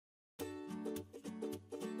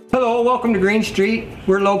Hello, welcome to Green Street.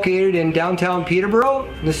 We're located in downtown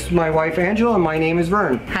Peterborough. This is my wife Angela and my name is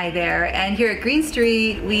Verne. Hi there, and here at Green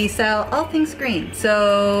Street we sell all things green.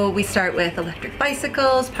 So we start with electric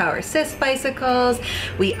bicycles, power assist bicycles,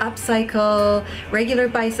 we upcycle regular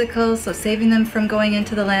bicycles, so saving them from going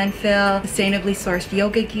into the landfill, sustainably sourced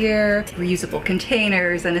yoga gear, reusable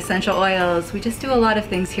containers and essential oils. We just do a lot of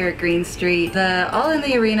things here at Green Street, all in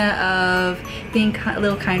the arena of being a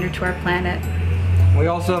little kinder to our planet. We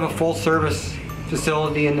also have a full service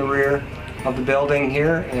facility in the rear of the building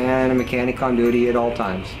here and a mechanic on duty at all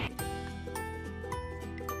times.